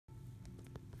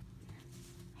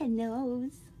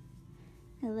Hellos.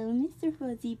 Hello, Mr.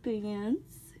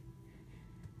 FuzzyPants.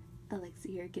 Alexa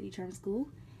here at Kitty Charm School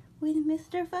with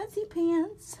Mr.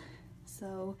 FuzzyPants.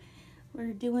 So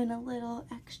we're doing a little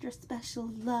extra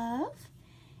special love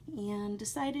and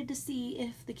decided to see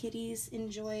if the kitties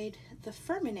enjoyed the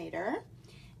Furminator,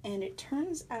 and it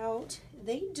turns out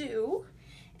they do.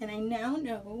 And I now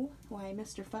know why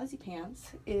Mr. FuzzyPants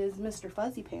is Mr.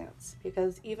 FuzzyPants,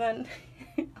 because even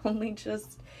only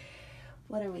just,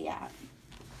 what are we at?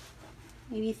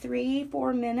 Maybe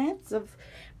 3-4 minutes of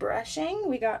brushing,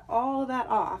 we got all of that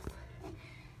off.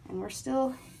 And we're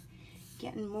still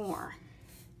getting more.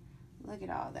 Look at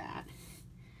all that.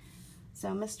 So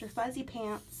Mr.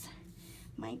 FuzzyPants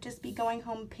might just be going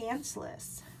home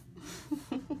pantsless.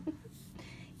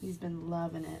 He's been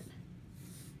loving it.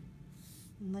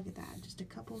 And look at that, just a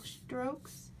couple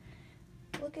strokes.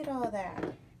 Look at all that.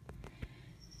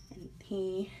 And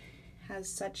he has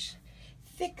such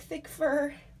thick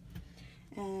fur,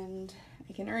 and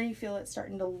I can already feel it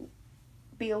starting to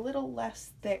be a little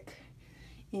less thick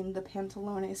in the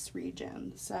pantalones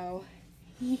region. So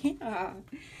yeah,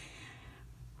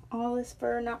 all this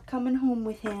fur not coming home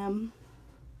with him.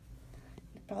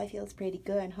 It probably feels pretty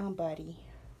good, huh, buddy?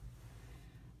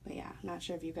 But yeah, I'm not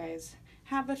sure if you guys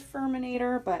have a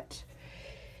Furminator, but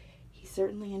he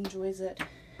certainly enjoys it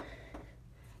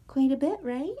quite a bit,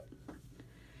 right?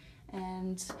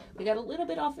 And we got a little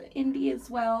bit off of Indy as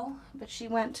well, but she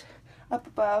went up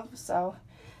above, so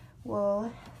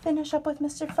we'll finish up with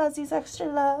Mr. Fuzzy's extra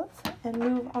love and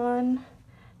move on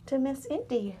to Miss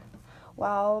Indy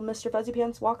while Mr.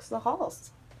 FuzzyPants walks the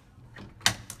halls.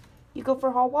 You go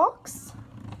for hall walks?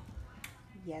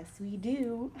 Yes, we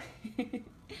do.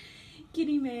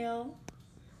 Kitty mail.